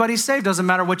because everybody's saved. Doesn't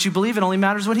matter what you believe. It only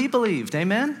matters what he believed.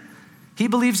 Amen? He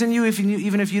believes in you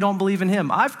even if you don't believe in him.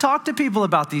 I've talked to people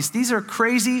about these. These are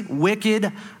crazy,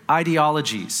 wicked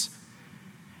ideologies.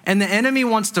 And the enemy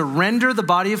wants to render the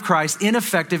body of Christ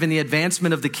ineffective in the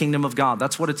advancement of the kingdom of God.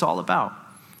 That's what it's all about.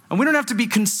 And we don't have to be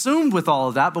consumed with all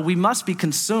of that, but we must be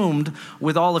consumed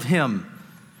with all of him.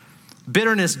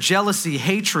 Bitterness, jealousy,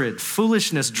 hatred,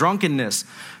 foolishness, drunkenness.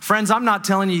 Friends, I'm not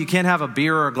telling you can't have a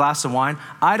beer or a glass of wine.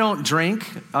 I don't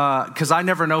drink because I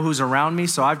never know who's around me,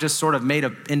 so I've just sort of made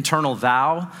an internal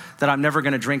vow that I'm never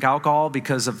going to drink alcohol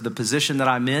because of the position that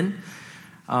I'm in.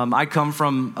 I come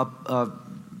from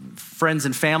friends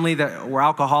and family that were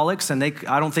alcoholics, and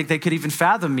I don't think they could even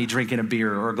fathom me drinking a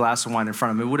beer or a glass of wine in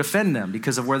front of them. It would offend them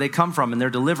because of where they come from and their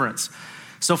deliverance.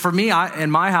 So for me, in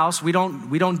my house, we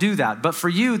don't do that. But for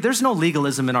you, there's no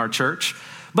legalism in our church.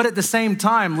 But at the same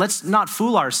time, let's not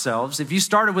fool ourselves. If you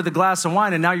started with a glass of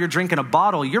wine and now you're drinking a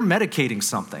bottle, you're medicating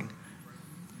something.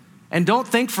 And don't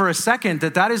think for a second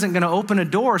that isn't going to open a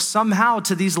door somehow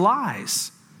to these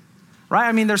lies. Right?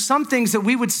 I mean, there's some things that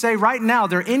we would say right now,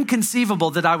 they're inconceivable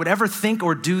that I would ever think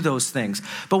or do those things.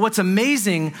 But what's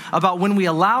amazing about when we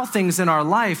allow things in our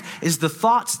life is the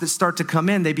thoughts that start to come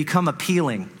in, they become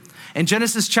appealing. In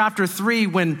Genesis chapter 3,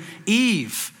 when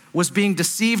Eve was being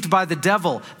deceived by the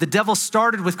devil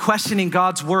started with questioning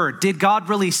God's word. Did God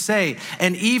really say?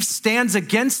 And Eve stands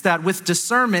against that with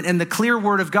discernment and the clear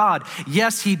word of God.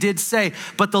 Yes, he did say.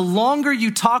 But the longer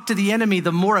you talk to the enemy,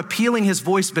 the more appealing his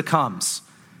voice becomes.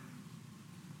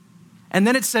 And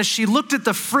then it says she looked at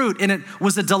the fruit and it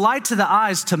was a delight to the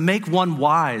eyes to make one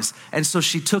wise. And so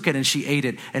she took it and she ate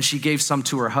it and she gave some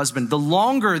to her husband. The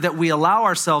longer that we allow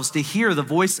ourselves to hear the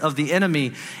voice of the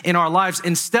enemy in our lives,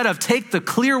 instead of take the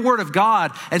clear word of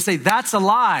God and say, that's a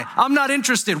lie. I'm not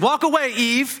interested. Walk away,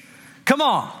 Eve. Come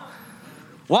on.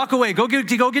 Walk away. Go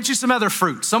get you some other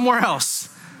fruit somewhere else.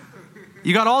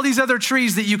 You got all these other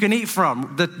trees that you can eat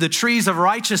from, the trees of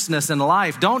righteousness and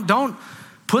life. Don't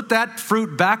put that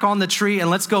fruit back on the tree and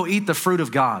let's go eat the fruit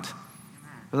of God,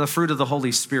 the fruit of the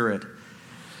Holy Spirit.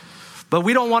 But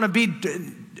we don't want to be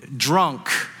drunk.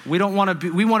 We want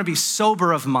to be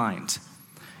sober of mind.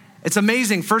 It's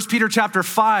amazing. 1 Peter chapter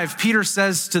 5, Peter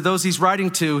says to those he's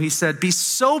writing to, he said, be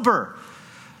sober,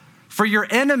 for your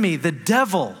enemy, the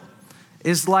devil,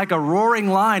 is like a roaring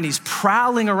lion. He's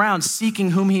prowling around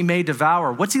seeking whom he may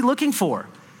devour. What's he looking for?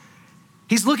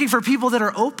 He's looking for people that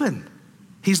are open.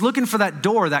 He's looking for that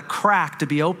door, that crack to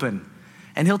be open.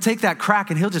 And he'll take that crack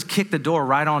and he'll just kick the door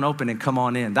right on open and come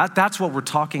on in. That's what we're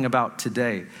talking about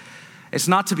today. It's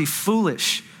not to be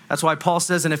foolish. That's why Paul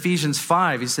says in Ephesians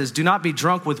 5, he says, do not be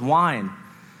drunk with wine.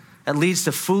 That leads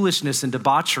to foolishness and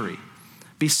debauchery.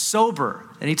 Be sober.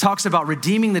 And he talks about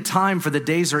redeeming the time, for the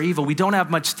days are evil. We don't have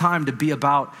much time to be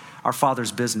about our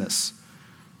Father's business.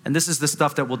 And this is the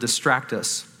stuff that will distract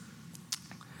us.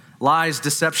 Lies,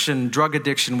 deception, drug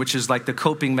addiction, which is like the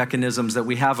coping mechanisms that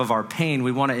we have of our pain.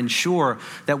 We want to ensure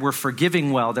that we're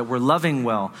forgiving well, that we're loving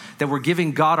well, that we're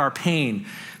giving God our pain.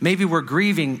 Maybe we're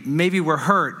grieving, maybe we're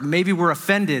hurt, maybe we're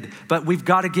offended, but we've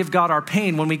got to give God our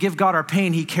pain. When we give God our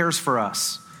pain, he cares for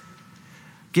us.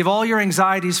 Give all your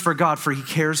anxieties for God, for he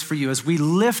cares for you. As we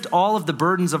lift all of the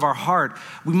burdens of our heart,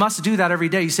 we must do that every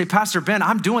day. You say, Pastor Ben,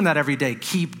 I'm doing that every day.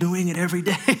 Keep doing it every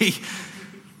day.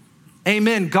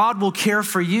 Amen. God will care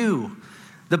for you.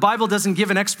 The Bible doesn't give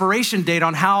an expiration date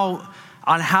on how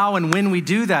and when we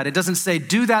do that. It doesn't say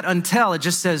do that until. It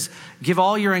just says give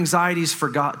all your anxieties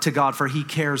to God, for he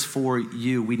cares for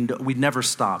you. We never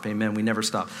stop. Amen. We never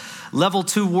stop. Level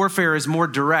 2 warfare is more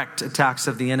direct attacks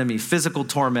of the enemy: physical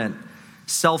torment,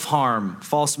 self-harm,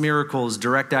 false miracles,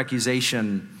 direct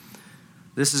accusation.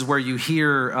 This is where you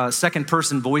hear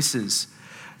second-person voices.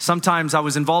 Sometimes I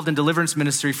was involved in deliverance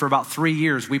ministry for about 3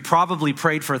 years. We probably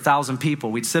prayed for 1,000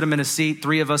 people. We'd sit them in a seat.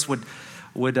 3 of us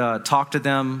would talk to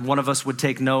them. 1 of us would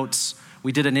take notes.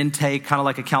 We did an intake, kind of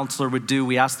like a counselor would do.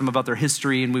 We asked them about their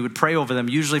history, and we would pray over them,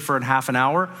 usually for half an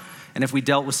hour. And if we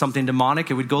dealt with something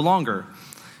demonic, it would go longer.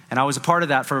 And I was a part of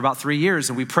that for about 3 years.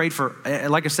 And we prayed for,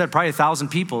 like I said, probably 1,000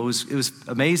 people. It was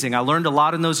amazing. I learned a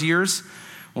lot in those years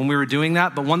when we were doing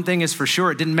that. But one thing is for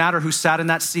sure, it didn't matter who sat in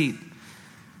that seat.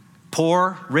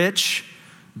 Poor, rich,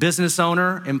 business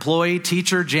owner, employee,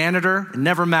 teacher, janitor, it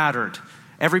never mattered.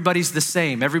 Everybody's the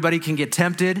same. Everybody can get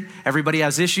tempted. Everybody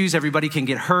has issues. Everybody can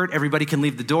get hurt. Everybody can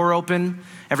leave the door open.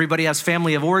 Everybody has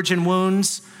family of origin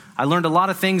wounds. I learned a lot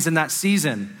of things in that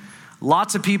season.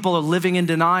 Lots of people are living in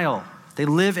denial. They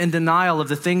live in denial of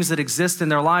the things that exist in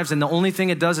their lives, and the only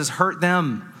thing it does is hurt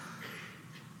them.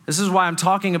 This is why I'm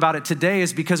talking about it today,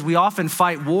 is because we often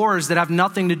fight wars that have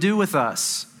nothing to do with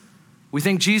us. We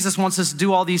think Jesus wants us to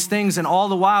do all these things, and all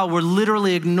the while we're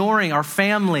literally ignoring our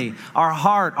family, our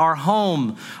heart, our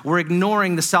home. We're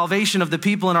ignoring the salvation of the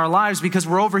people in our lives because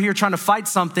we're over here trying to fight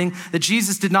something that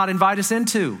Jesus did not invite us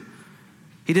into.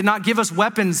 He did not give us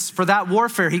weapons for that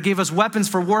warfare. He gave us weapons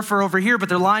for warfare over here, but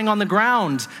they're lying on the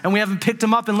ground, and we haven't picked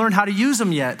them up and learned how to use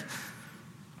them yet.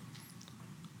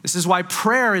 This is why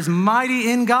prayer is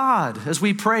mighty in God. As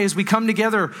we pray, as we come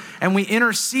together and we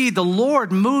intercede, the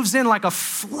Lord moves in like a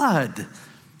flood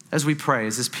as we pray,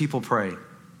 as his people pray.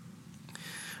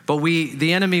 But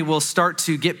the enemy will start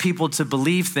to get people to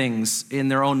believe things in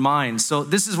their own minds. So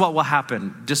this is what will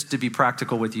happen, just to be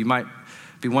practical with you. You might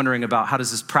be wondering about how does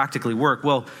this practically work?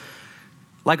 Well,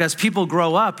 like as people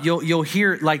grow up, you'll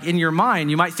hear, like in your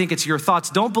mind, you might think it's your thoughts.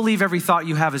 Don't believe every thought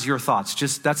you have is your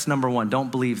thoughts. That's number one.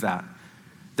 Don't believe that.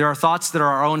 There are thoughts that are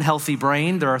our own healthy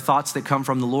brain. There are thoughts that come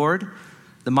from the Lord,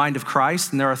 the mind of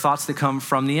Christ, and there are thoughts that come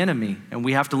from the enemy. And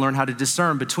we have to learn how to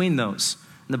discern between those.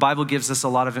 And the Bible gives us a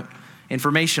lot of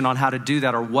information on how to do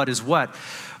that, or what is what.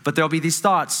 But there'll be these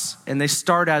thoughts, and they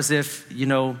start as if,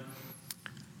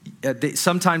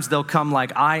 sometimes they'll come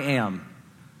like, I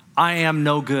am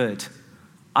no good.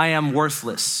 I am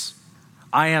worthless.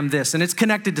 I am this. And it's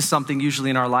connected to something usually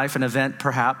in our life, an event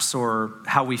perhaps, or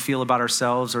how we feel about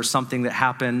ourselves, or something that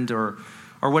happened, or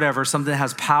whatever, something that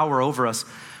has power over us.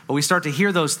 But we start to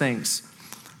hear those things.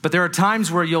 But there are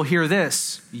times where you'll hear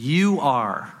this, you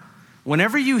are.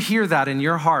 Whenever you hear that in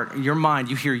your heart, in your mind,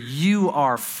 you hear you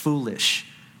are foolish.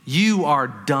 You are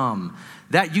dumb.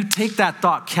 that you take that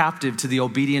thought captive to the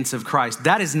obedience of Christ.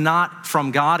 That is not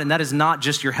from God, and that is not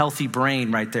just your healthy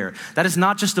brain right there. That is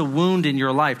not just a wound in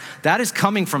your life. That is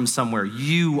coming from somewhere.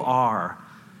 You are.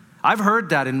 I've heard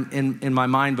that in my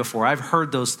mind before. I've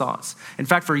heard those thoughts. In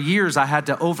fact, for years, I had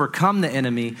to overcome the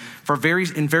enemy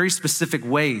in very specific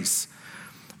ways.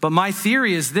 But my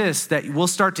theory is this, that we'll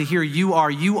start to hear you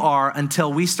are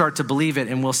until we start to believe it,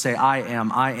 and we'll say, I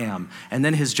am. And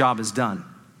then his job is done.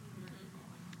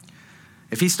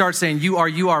 If he starts saying you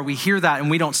are, we hear that and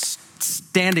we don't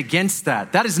stand against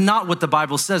that. That is not what the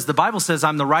Bible says. The Bible says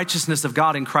I'm the righteousness of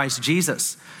God in Christ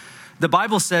Jesus. The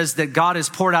Bible says that God has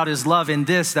poured out his love in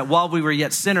this, that while we were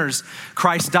yet sinners,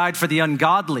 Christ died for the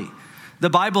ungodly. The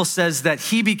Bible says that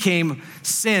he became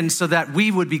sin so that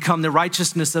we would become the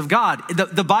righteousness of God.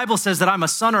 The Bible says that I'm a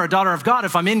son or a daughter of God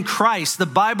if I'm in Christ. The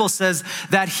Bible says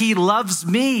that he loves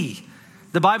me.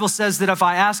 The Bible says that if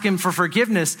I ask him for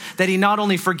forgiveness, that he not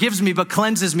only forgives me, but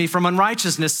cleanses me from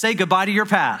unrighteousness. Say goodbye to your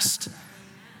past.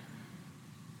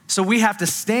 So we have to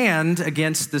stand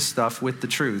against this stuff with the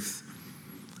truth.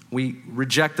 We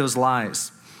reject those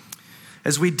lies.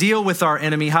 As we deal with our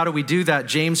enemy, how do we do that?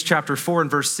 James chapter 4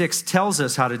 and verse 6 tells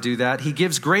us how to do that. He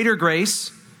gives greater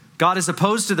grace. God is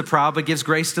opposed to the proud, but gives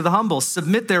grace to the humble.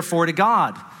 Submit therefore to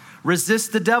God.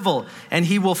 Resist the devil, and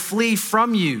he will flee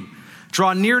from you.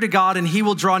 Draw near to God, and he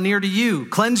will draw near to you.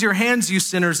 Cleanse your hands, you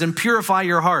sinners, and purify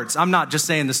your hearts. I'm not just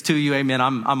saying this to you, amen.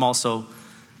 I'm also,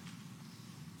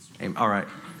 all right.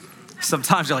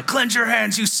 Sometimes you're like, cleanse your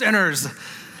hands, you sinners.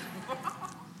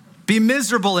 Be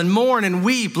miserable and mourn and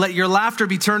weep. Let your laughter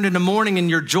be turned into mourning and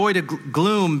your joy to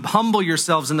gloom. Humble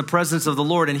yourselves in the presence of the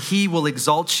Lord, and he will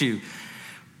exalt you.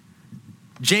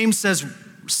 James says,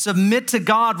 submit to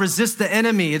God, resist the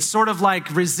enemy. It's sort of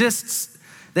like resists.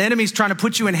 The enemy's trying to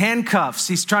put you in handcuffs.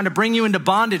 He's trying to bring you into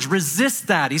bondage. Resist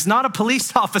that. He's not a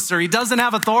police officer. He doesn't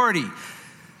have authority.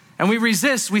 And we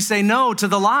resist. We say no to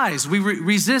the lies. We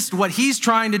resist what he's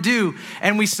trying to do,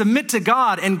 and we submit to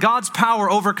God, and God's power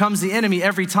overcomes the enemy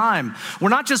every time. We're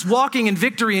not just walking in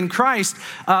victory in Christ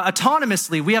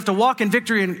autonomously. We have to walk in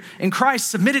victory in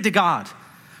Christ submitted to God.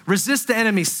 Resist the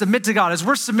enemy, submit to God. As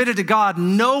we're submitted to God,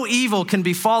 no evil can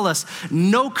befall us.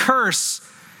 No curse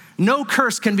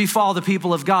can befall the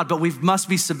people of God, but we must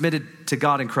be submitted to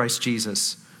God in Christ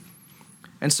Jesus.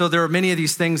 And so there are many of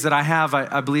these things that I have.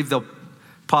 I believe they'll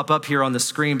pop up here on the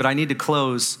screen, but I need to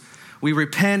close. We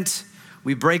repent,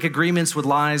 we break agreements with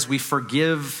lies, we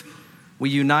forgive, we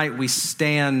unite, we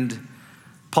stand.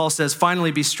 Paul says,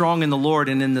 finally be strong in the Lord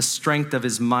and in the strength of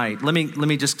his might. Let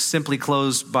me just simply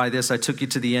close by this. I took you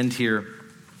to the end here.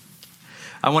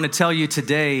 I want to tell you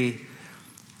today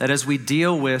that as we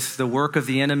deal with the work of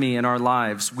the enemy in our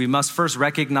lives, we must first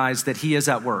recognize that he is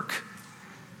at work.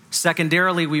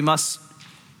 Secondarily, we must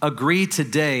agree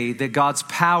today that God's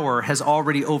power has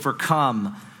already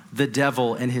overcome the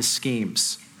devil and his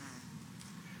schemes.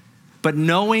 But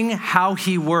knowing how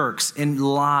he works in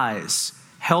lies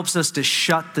helps us to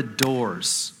shut the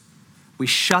doors. We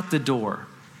shut the door.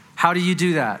 How do you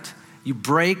do that? You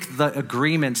break the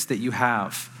agreements that you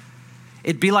have.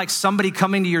 It'd be like somebody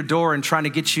coming to your door and trying to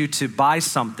get you to buy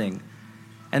something,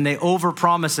 and they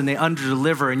overpromise and they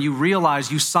underdeliver, and you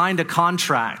realize you signed a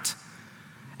contract,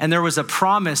 and there was a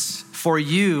promise for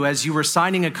you as you were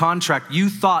signing a contract. You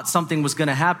thought something was going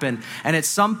to happen, and at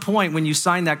some point when you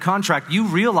signed that contract, you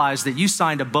realized that you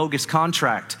signed a bogus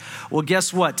contract. Well,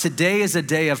 guess what? Today is a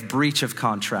day of breach of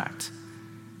contract.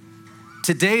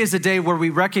 Today is a day where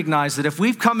we recognize that if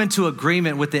we've come into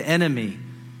agreement with the enemy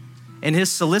and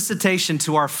his solicitation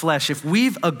to our flesh, if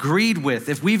we've agreed with,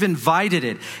 if we've invited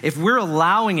it, if we're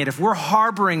allowing it, if we're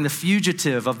harboring the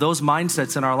fugitive of those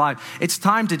mindsets in our life, it's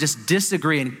time to just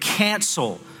disagree and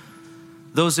cancel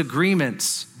those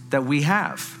agreements that we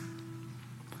have.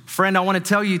 Friend, I want to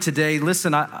tell you today,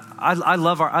 listen, I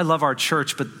love our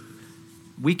church, but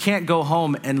we can't go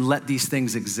home and let these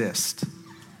things exist.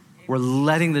 We're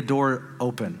letting the door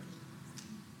open.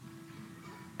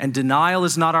 And denial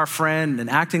is not our friend, and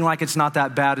acting like it's not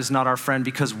that bad is not our friend,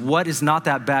 because what is not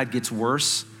that bad gets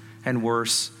worse and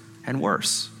worse and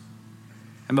worse.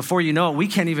 And before you know it, we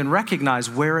can't even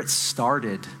recognize where it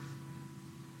started.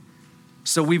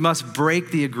 So we must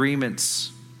break the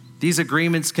agreements. These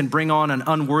agreements can bring on an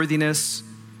unworthiness,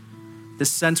 this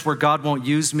sense where God won't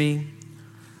use me,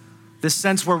 this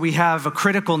sense where we have a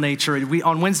critical nature.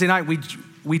 On Wednesday night,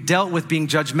 we dealt with being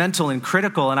judgmental and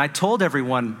critical, and I told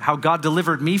everyone how God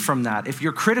delivered me from that. If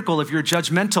you're critical, if you're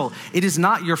judgmental, it is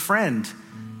not your friend.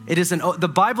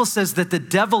 The Bible says that the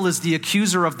devil is the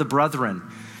accuser of the brethren.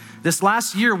 This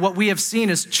last year, what we have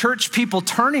seen is church people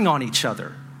turning on each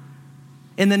other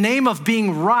in the name of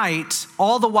being right,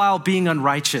 all the while being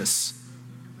unrighteous.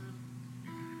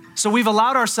 So we've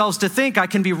allowed ourselves to think I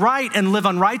can be right and live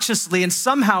unrighteously, and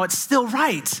somehow it's still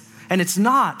right, and it's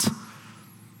not.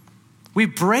 We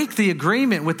break the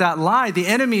agreement with that lie. The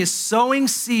enemy is sowing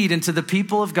seed into the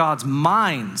people of God's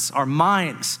minds, our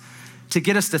minds, to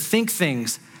get us to think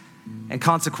things and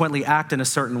consequently act in a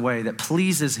certain way that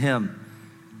pleases him,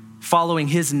 following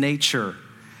his nature.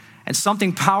 And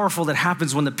something powerful that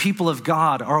happens when the people of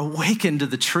God are awakened to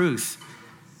the truth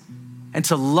and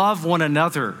to love one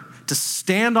another, to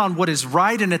stand on what is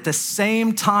right, and at the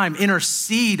same time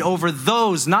intercede over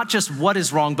those, not just what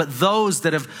is wrong, but those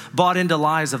that have bought into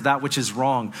lies of that which is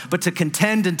wrong, but to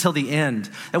contend until the end.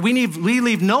 That we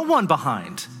leave no one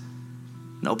behind.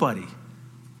 Nobody.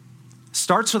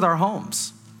 Starts with our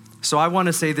homes. So I want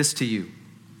to say this to you.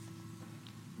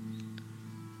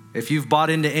 If you've bought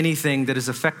into anything that is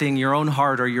affecting your own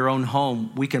heart or your own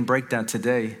home, we can break that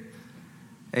today.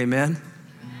 Amen?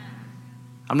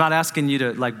 I'm not asking you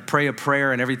to pray a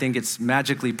prayer and everything gets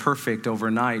magically perfect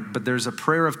overnight, but there's a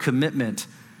prayer of commitment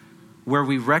where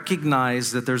we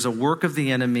recognize that there's a work of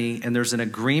the enemy and there's an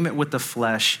agreement with the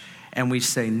flesh, and we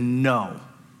say, no,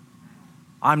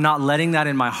 I'm not letting that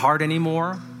in my heart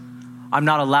anymore. I'm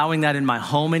not allowing that in my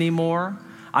home anymore.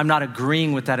 I'm not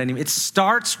agreeing with that anymore. It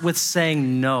starts with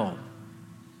saying no.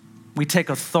 We take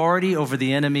authority over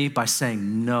the enemy by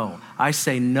saying no. I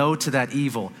say no to that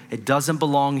evil. It doesn't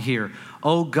belong here.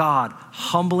 Oh God,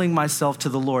 humbling myself to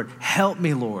the Lord. Help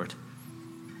me, Lord.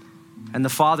 And the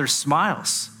Father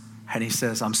smiles and he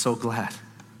says, I'm so glad,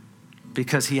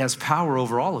 because he has power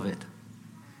over all of it.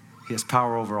 He has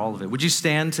power over all of it. Would you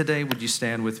stand today? Would you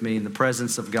stand with me in the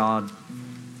presence of God?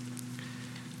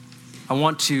 I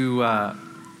want to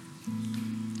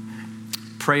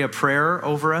pray a prayer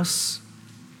over us.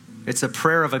 It's a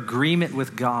prayer of agreement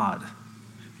with God,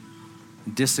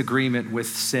 disagreement with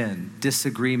sin,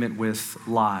 disagreement with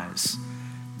lies,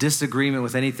 disagreement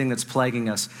with anything that's plaguing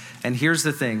us. And here's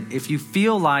the thing. If you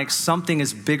feel like something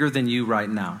is bigger than you right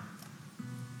now,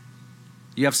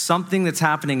 you have something that's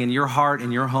happening in your heart,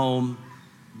 in your home,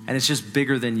 and it's just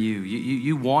bigger than you.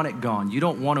 You want it gone. You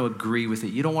don't want to agree with it.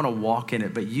 You don't want to walk in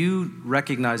it, but you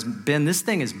recognize, Ben, this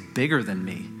thing is bigger than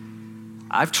me.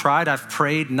 I've tried, I've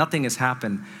prayed, nothing has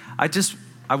happened.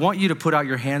 I want you to put out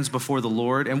your hands before the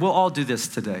Lord, and we'll all do this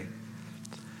today.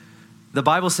 The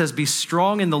Bible says, be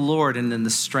strong in the Lord and in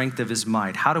the strength of his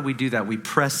might. How do we do that? We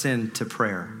press into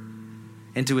prayer,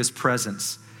 into his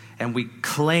presence, and we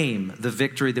claim the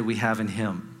victory that we have in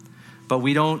him. But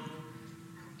we don't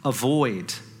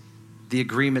avoid the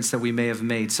agreements that we may have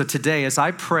made. So today, as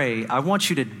I pray, I want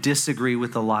you to disagree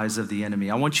with the lies of the enemy.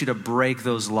 I want you to break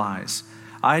those lies.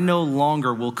 I no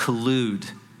longer will collude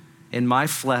in my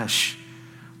flesh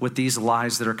with these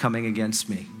lies that are coming against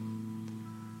me.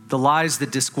 The lies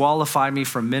that disqualify me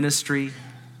from ministry,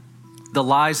 the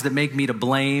lies that make me to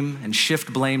blame and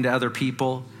shift blame to other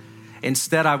people.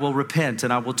 Instead, I will repent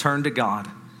and I will turn to God.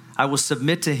 I will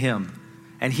submit to him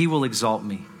and he will exalt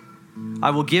me. I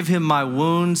will give him my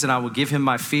wounds and I will give him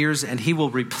my fears, and he will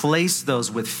replace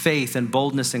those with faith and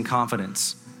boldness and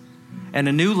confidence and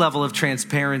a new level of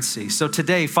transparency. So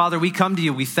today, Father, we come to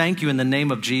you. We thank you in the name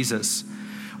of Jesus.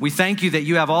 We thank you that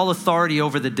you have all authority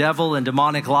over the devil and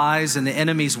demonic lies and the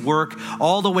enemy's work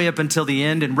all the way up until the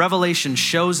end. And Revelation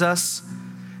shows us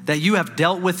that you have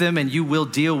dealt with him and you will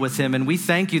deal with him. And we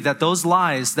thank you that those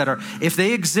lies that are, if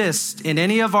they exist in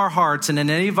any of our hearts and in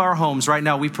any of our homes right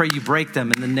now, we pray you break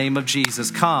them in the name of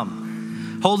Jesus.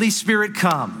 Come. Holy Spirit,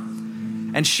 come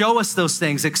and show us those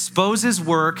things, expose his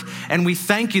work. And we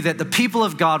thank you that the people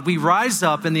of God, we rise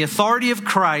up in the authority of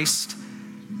Christ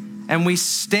and we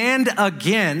stand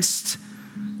against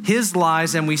his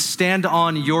lies and we stand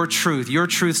on your truth. Your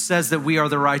truth says that we are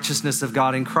the righteousness of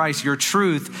God in Christ. Your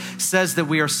truth says that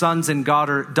we are sons and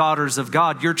daughters of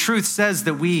God. Your truth says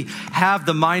that we have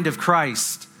the mind of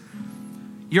Christ.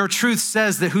 Your truth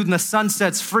says that whom the Son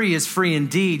sets free is free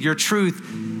indeed. Your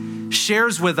truth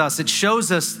shares with us. It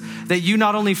shows us that you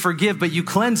not only forgive, but you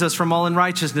cleanse us from all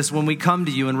unrighteousness when we come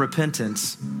to you in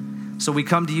repentance. So we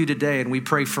come to you today and we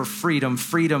pray for freedom,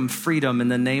 freedom, freedom in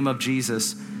the name of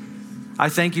Jesus. I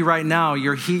thank you right now,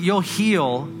 you'll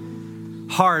heal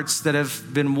hearts that have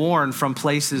been worn from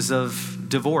places of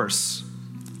divorce.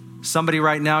 Somebody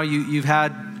right now, you've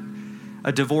had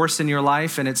a divorce in your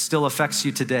life and it still affects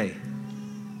you today.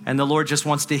 And the Lord just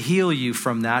wants to heal you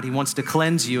from that. He wants to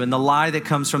cleanse you, and the lie that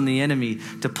comes from the enemy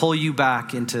to pull you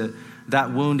back into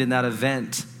that wound and that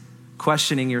event,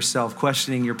 questioning yourself,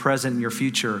 questioning your present and your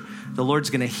future. The Lord's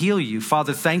going to heal you.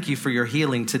 Father, thank you for your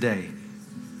healing today.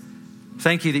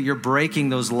 Thank you that you're breaking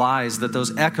those lies, that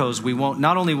those echoes,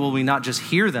 not only will we not just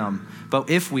hear them,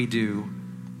 but if we do,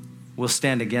 we'll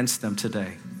stand against them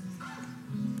today.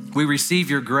 We receive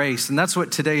your grace. And that's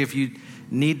what today, if you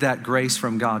need that grace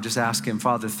from God, just ask him,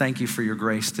 Father, thank you for your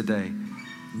grace today.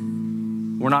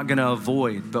 We're not going to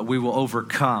avoid, but we will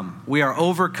overcome. We are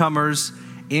overcomers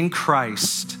in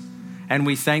Christ. And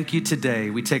we thank you today.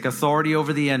 We take authority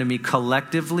over the enemy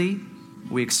collectively.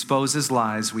 We expose his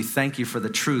lies. We thank you for the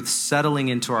truth settling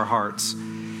into our hearts.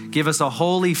 Give us a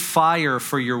holy fire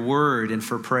for your word and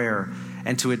for prayer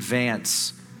and to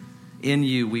advance. In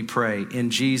you we pray, in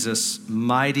Jesus'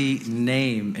 mighty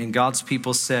name. And God's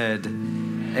people said,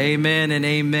 amen and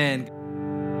amen.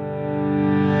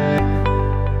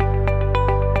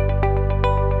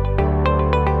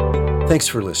 Thanks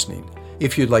for listening.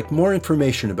 If you'd like more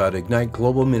information about Ignite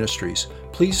Global Ministries,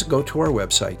 please go to our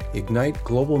website,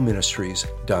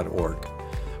 igniteglobalministries.org.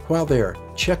 While there,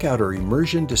 check out our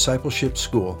Immersion Discipleship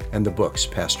School and the books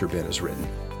Pastor Ben has written.